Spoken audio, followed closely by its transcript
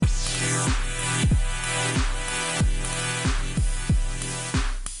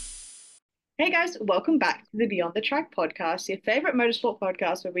Hey guys, welcome back to the Beyond the Track podcast, your favorite motorsport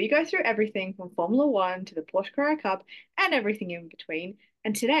podcast where we go through everything from Formula One to the Porsche Carrera Cup and everything in between.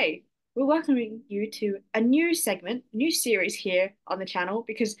 And today we're welcoming you to a new segment, new series here on the channel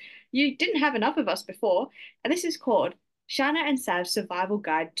because you didn't have enough of us before. And this is called Shanna and Sav's Survival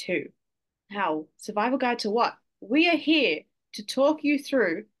Guide 2. How? Survival Guide to what? We are here to talk you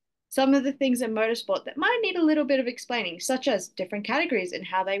through some of the things in motorsport that might need a little bit of explaining, such as different categories and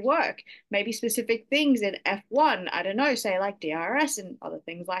how they work, maybe specific things in F1, I don't know, say like DRS and other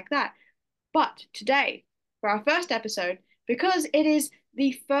things like that. But today, for our first episode, because it is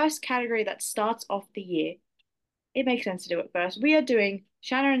the first category that starts off the year, it makes sense to do it first. We are doing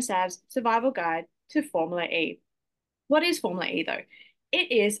Shanna and Sav's Survival Guide to Formula E. What is Formula E though?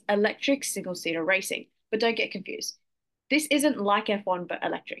 It is electric single seater racing, but don't get confused. This isn't like F1 but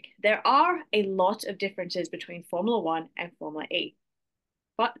electric. There are a lot of differences between Formula One and Formula E.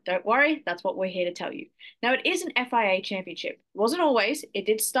 But don't worry, that's what we're here to tell you. Now, it is an FIA championship. It wasn't always. It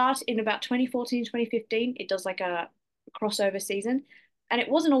did start in about 2014, 2015. It does like a crossover season. And it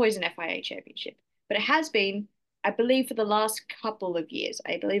wasn't always an FIA championship. But it has been, I believe, for the last couple of years.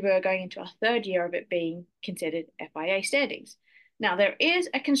 I believe we're going into our third year of it being considered FIA standings. Now, there is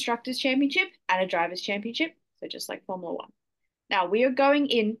a Constructors' Championship and a Drivers' Championship, so just like Formula One. Now, we are going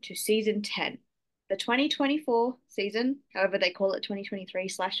into season 10. The 2024 season, however they call it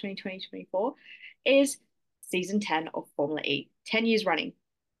 2023/2024, is season 10 of Formula E, 10 years running.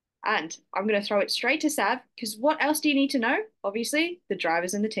 And I'm going to throw it straight to Sav, because what else do you need to know? Obviously, the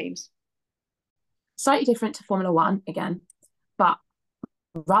drivers and the teams. Slightly different to Formula One again, but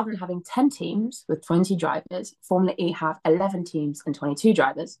rather than having 10 teams with 20 drivers, Formula E have 11 teams and 22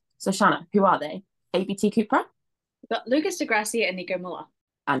 drivers. So, Shanna, who are they? ABT Cupra? We've got Lucas di Grassi and Nico Muller.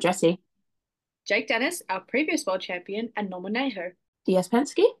 Andretti. Jake Dennis, our previous world champion, and Norman Nato. DS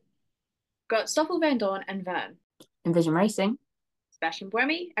Penske. Got Stoffel Van Dorn and Vern. Envision Racing. Sebastian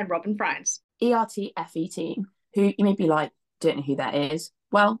Buemi and Robin Frijns. ERT FE team, who you may be like, don't know who that is.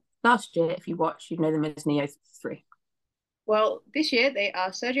 Well, last year, if you watched, you'd know them as Neo 3. Well, this year they are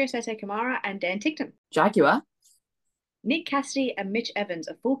Sergio Sete Camara and Dan Ticktum. Jaguar. Nick Cassidy and Mitch Evans,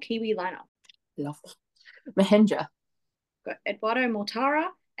 a full Kiwi lineup. Lovely. Mahindra. Got Eduardo Mortara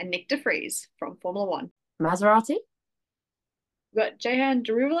and Nick De Vries from Formula One. Maserati. We've got Jehan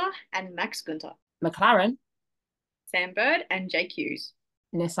Darula and Max Gunther. McLaren. Sam Bird and Jake Hughes.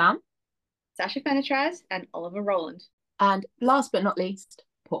 Nissan. Sasha Fenitraz and Oliver Rowland. And last but not least,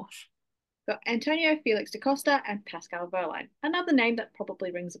 Porsche. Got Antonio Felix da Costa and Pascal Wehrlein, another name that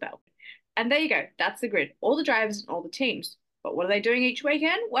probably rings a bell. And there you go, that's the grid, all the drivers and all the teams. But what are they doing each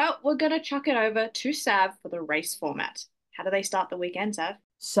weekend? Well, we're going to chuck it over to Sav for the race format. How do they start the weekend, Sav?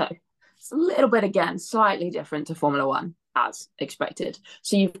 So it's a little bit, again, slightly different to Formula One, as expected.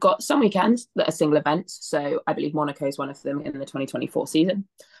 So you've got some weekends that are single events. So I believe Monaco is one of them in the 2024 season.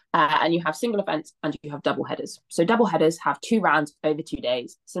 And you have single events and you have double headers. So double headers have 2 rounds over 2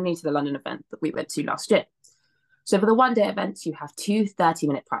 days, similar to the London event that we went to last year. So for the one-day events, you have 2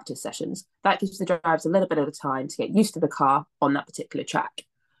 30-minute practice sessions. That gives the drivers a little bit of time to get used to the car on that particular track.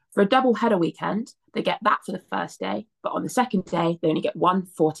 For a double header weekend, they get that for the first day, but on the second day, they only get 1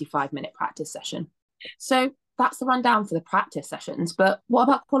 45-minute practice session. So that's the rundown for the practice sessions, but what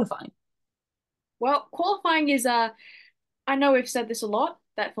about qualifying? Well, qualifying is, I know we've said this a lot,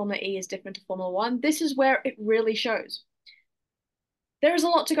 that Formula E is different to Formula One. This is where it really shows. There is a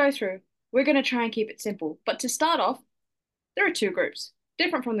lot to go through. We're going to try and keep it simple. But to start off, there are 2 groups,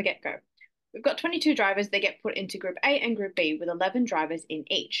 different from the get-go. We've got 22 drivers. They get put into Group A and Group B with 11 drivers in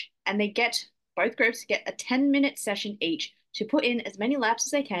each. And both groups get a 10-minute session each to put in as many laps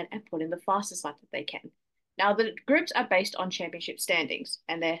as they can and put in the fastest lap that they can. Now, the groups are based on championship standings,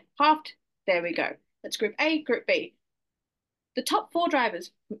 and they're halved. There we go. That's Group A, Group B. The top 4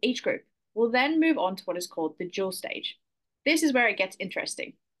 drivers from each group will then move on to what is called the dual stage. This is where it gets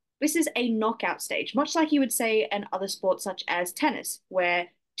interesting. This is a knockout stage, much like you would say in other sports such as tennis, where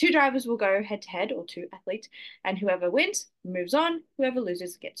 2 drivers will go head to head, or 2 athletes, and whoever wins moves on, whoever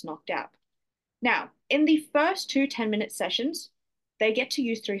loses gets knocked out. Now, in the first 2 10-minute sessions, they get to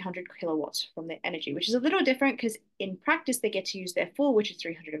use 300 kilowatts from their energy, which is a little different because in practice they get to use their full, which is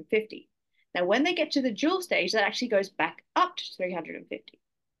 350. Now, when they get to the dual stage, that actually goes back up to 350.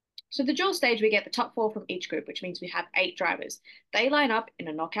 So the dual stage, we get the top 4 from each group, which means we have 8 drivers. They line up in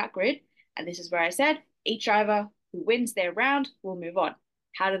a knockout grid, and this is where I said each driver who wins their round will move on.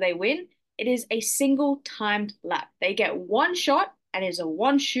 How do they win? It is a single timed lap. They get 1 shot, and it is a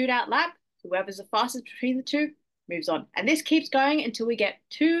 1 shootout lap. Whoever's the fastest between the 2 moves on. And this keeps going until we get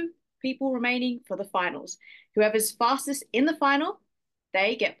 2 people remaining for the finals. Whoever's fastest in the final,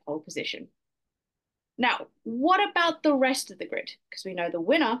 they get pole position. Now, what about the rest of the grid? Because we know the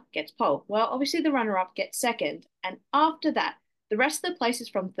winner gets pole. Well, obviously the runner-up gets second, and after that, the rest of the places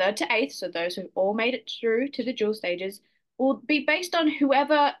from third to eighth, so those who all made it through to the dual stages, will be based on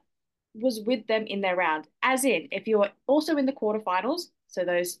whoever was with them in their round. As in, if you were also in the quarterfinals, so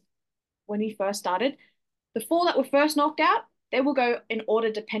those when you first started, the four that were first knocked out, they will go in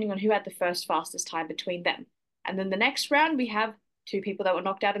order depending on who had the first fastest time between them. And then the next round, we have two people that were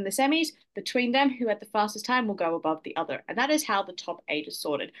knocked out in the semis. Between them, who had the fastest time will go above the other. And that is how the top eight is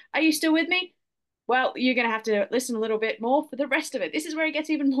sorted. Are you still with me? Well, you're going to have to listen a little bit more for the rest of it. This is where it gets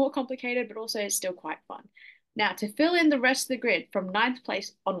even more complicated, but also it's still quite fun. Now, to fill in the rest of the grid from ninth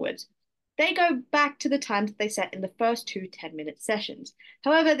place onwards, they go back to the times that they set in the first two 10-minute sessions.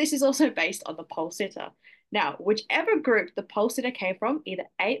 However, this is also based on the pole sitter. Now, whichever group the pole sitter came from, either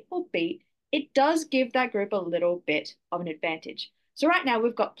A or B, it does give that group a little bit of an advantage. So right now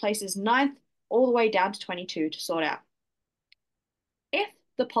we've got places ninth all the way down to 22 to sort out. If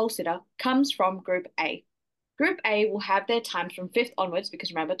the pole sitter comes from Group A will have their times from fifth onwards,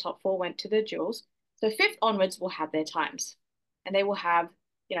 because remember, top four went to the duels. So fifth onwards will have their times. And they will have,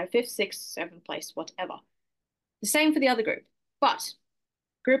 fifth, sixth, seventh place, whatever. The same for the other group. But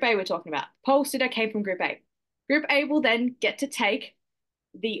Group A we're talking about. Pole sitter came from Group A. Group A will then get to take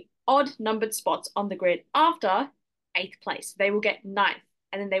the odd numbered spots on the grid after eighth place. They will get ninth,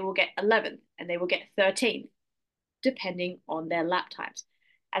 and then they will get 11th, and they will get 13th, depending on their lap times.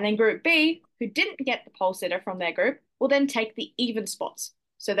 And then Group B, who didn't get the pole sitter from their group, will then take the even spots.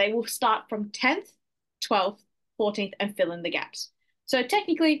 So they will start from 10th, 12th, 14th, and fill in the gaps. So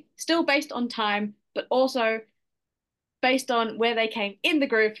technically, still based on time, but also based on where they came in the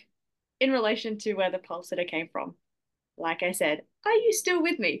group in relation to where the pole sitter came from. Like I said, are you still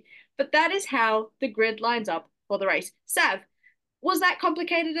with me? But that is how the grid lines up for the race. Sav, was that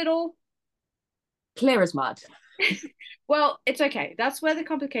complicated at all? Clear as mud. Well, it's okay. That's where the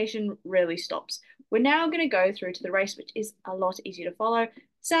complication really stops. We're now going to go through to the race, which is a lot easier to follow.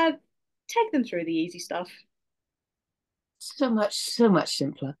 Sav, take them through the easy stuff. So much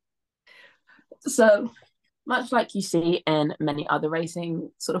simpler. So much like you see in many other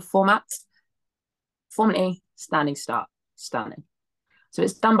racing sort of formats, Formula E, standing start, standing. So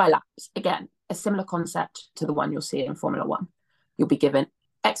it's done by laps. Again, a similar concept to the one you'll see in Formula One. You'll be given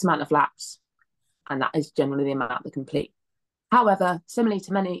X amount of laps, and that is generally the amount to complete. However, similarly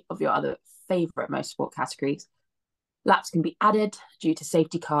to many of your other favourite motorsport categories, laps can be added due to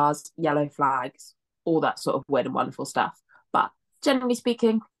safety cars, yellow flags, all that sort of weird and wonderful stuff. But generally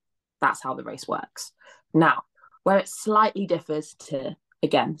speaking, that's how the race works. Now, where it slightly differs to,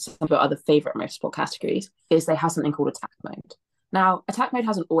 again, some of your other favourite motorsport categories, is they have something called attack mode. Now, attack mode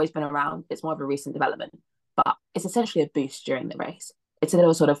hasn't always been around. It's more of a recent development, but it's essentially a boost during the race. It's a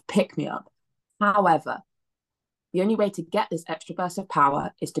little sort of pick-me-up. However, the only way to get this extra burst of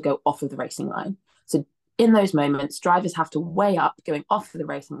power is to go off of the racing line. So in those moments, drivers have to weigh up going off of the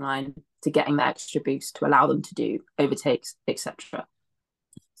racing line to getting that extra boost to allow them to do overtakes, etc.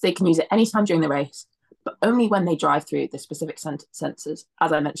 So they can use it anytime during the race, but only when they drive through the specific sensors,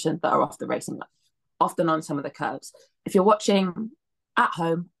 as I mentioned, that are off the racing line, often on some of the curves. If you're watching at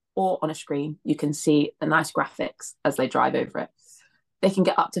home or on a screen, you can see the nice graphics as they drive over it. They can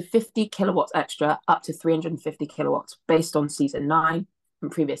get up to 50 kilowatts extra, up to 350 kilowatts based on season 9. In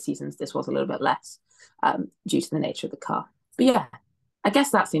previous seasons, this was a little bit less due to the nature of the car. But yeah, I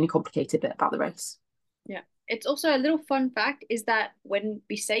guess that's the only complicated bit about the race. Yeah. It's also a little fun fact is that when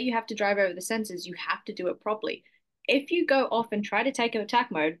we say you have to drive over the sensors, you have to do it properly. If you go off and try to take an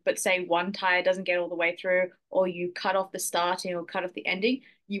attack mode, but say one tire doesn't get all the way through, or you cut off the starting or cut off the ending,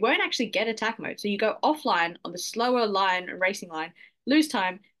 you won't actually get attack mode. So you go offline on the slower line, racing line, lose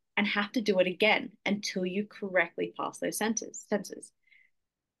time, and have to do it again until you correctly pass those sensors.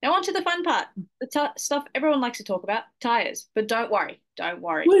 Now on to the fun part, the stuff everyone likes to talk about, tires. But don't worry.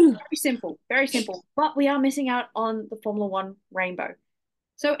 Woo. Very simple. But we are missing out on the Formula One rainbow.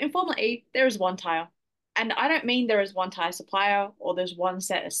 So in Formula E, there is one tire. And I don't mean there is one tire supplier or there's one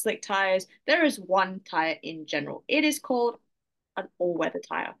set of slick tires. There is one tire in general. It is called an all-weather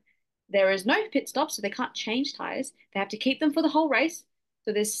tire. There is no pit stop, so they can't change tires. They have to keep them for the whole race.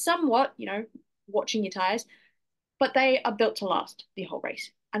 So there's somewhat, watching your tires, but they are built to last the whole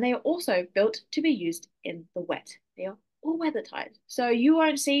race. And they are also built to be used in the wet. They are all-weather tires. So you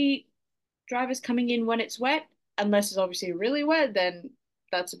won't see drivers coming in when it's wet, unless it's obviously really wet, then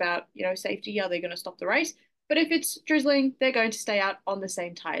that's about, safety. Are they going to stop the race? But if it's drizzling, they're going to stay out on the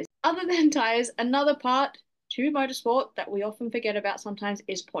same tires. Other than tires, another part to motorsport that we often forget about sometimes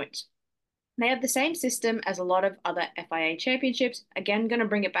is points. They have the same system as a lot of other FIA championships. Again, going to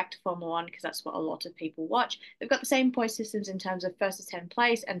bring it back to Formula One because that's what a lot of people watch. They've got the same point systems in terms of first to 10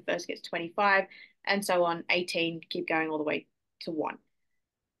 place and first gets 25 and so on, 18, keep going all the way to 1.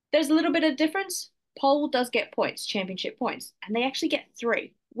 There's a little bit of difference. Pole does get points, championship points, and they actually get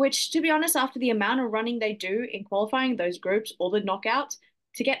 3, which, to be honest, after the amount of running they do in qualifying those groups, all the knockouts,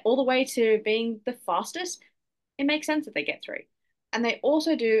 to get all the way to being the fastest, it makes sense that they get 3. And they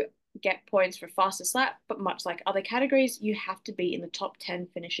also do get points for fastest lap, but much like other categories, you have to be in the top 10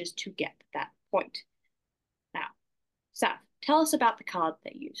 finishes to get that point. Now, Sav, tell us about the card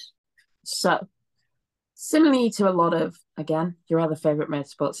they use. So, similarly to a lot of, again, your other favorite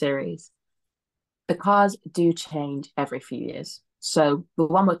motorsport series, the cars do change every few years. So the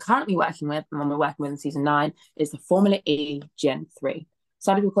one we're currently working with, the one we're working with in season 9, is the Formula E Gen 3.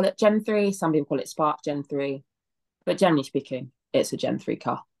 Some people call it Gen 3, some people call it Spark Gen 3, but generally speaking, it's a Gen 3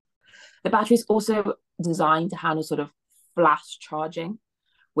 car. The battery is also designed to handle sort of flash charging,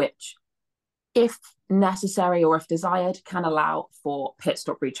 which, if necessary or if desired, can allow for pit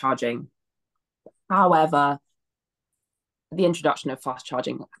stop recharging. However, the introduction of fast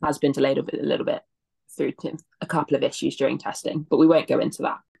charging has been delayed a little bit through to a couple of issues during testing, but we won't go into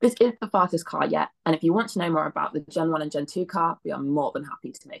that. This is the fastest car yet, and if you want to know more about the Gen 1 and Gen 2 car, we are more than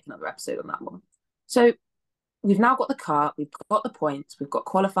happy to make another episode on that one. So we've now got the car, we've got the points, we've got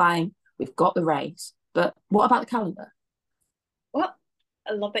qualifying, we've got the race, but what about the calendar? Well,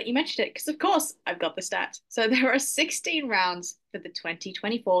 I love that you mentioned it because, of course, I've got the stats. So there are 16 rounds for the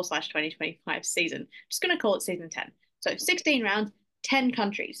 2024/2025 season. I'm just going to call it season 10. So 16 rounds, 10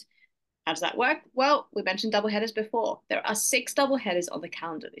 countries. How does that work? Well, we mentioned double headers before. There are 6 double headers on the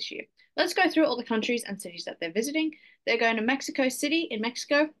calendar this year. Let's go through all the countries and cities that they're visiting. They're going to Mexico City in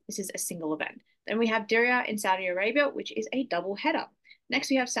Mexico. This is a single event. Then we have Diriyah in Saudi Arabia, which is a double header. Next,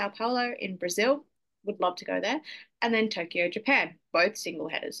 we have Sao Paulo in Brazil. Would love to go there. And then Tokyo, Japan, both single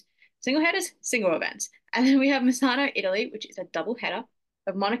headers. Single headers, single events. And then we have Misano, Italy, which is a double header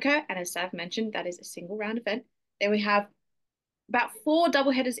of Monaco. And as Sav mentioned, that is a single round event. Then we have about 4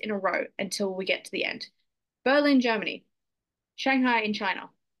 double headers in a row until we get to the end. Berlin, Germany, Shanghai in China,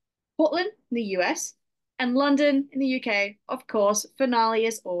 Portland in the US, and London in the UK. Of course, finale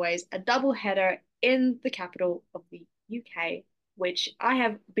is always a double header in the capital of the UK, which I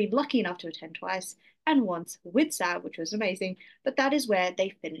have been lucky enough to attend twice and once with Sav, which was amazing. But that is where they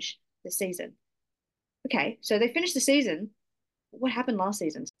finish the season. Okay, so they finished the season. What happened last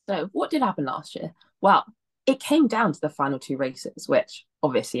season? So what did happen last year? Well, it came down to the final 2 races, which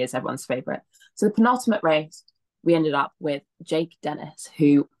obviously is everyone's favourite. So the penultimate race, we ended up with Jake Dennis,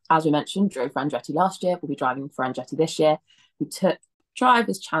 who, as we mentioned, drove for Andretti last year, will be driving for Andretti this year, who took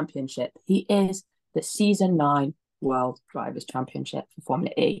Drivers' Championship. He is the Season 9 World Drivers' Championship for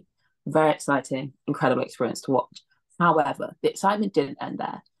Formula E. Very exciting, incredible experience to watch. However, the excitement didn't end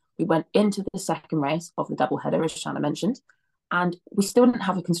there. We went into the second race of the doubleheader, as Shanna mentioned, and we still didn't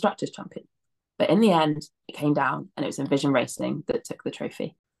have a Constructors' Champion. But in the end, it came down and it was Envision Racing that took the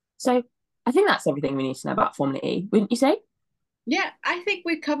trophy. So I think that's everything we need to know about Formula E, wouldn't you say? Yeah, I think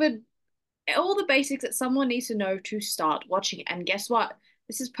we've covered all the basics that someone needs to know to start watching. And guess what?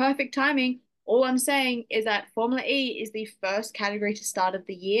 This is perfect timing. All I'm saying is that Formula E is the first category to start of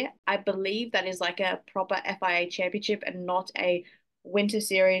the year. I believe that is like a proper FIA championship and not a winter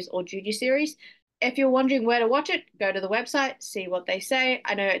series or junior series. If you're wondering where to watch it, go to the website, see what they say.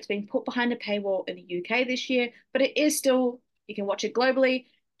 I know it's been put behind a paywall in the UK this year, but it is still, you can watch it globally,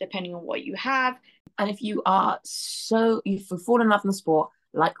 depending on what you have. And if you are you've fallen in love with the sport,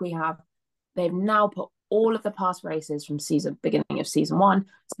 like we have, they've now put all of the past races from beginning of season 1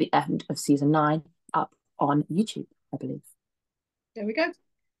 to the end of season 9 up on YouTube, I believe. There we go.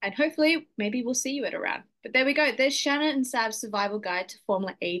 And hopefully, maybe we'll see you at a round. But there we go. There's Shanna and Sav's survival guide to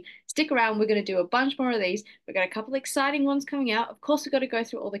Formula E. Stick around. We're going to do a bunch more of these. We've got a couple exciting ones coming out. Of course, we've got to go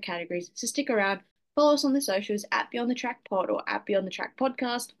through all the categories. So stick around. Follow us on the socials at Beyond the Track Pod or at Beyond the Track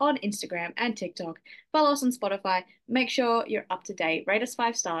Podcast on Instagram and TikTok. Follow us on Spotify. Make sure you're up to date. Rate us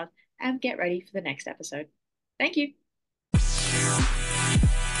 5 stars and get ready for the next episode. Thank you.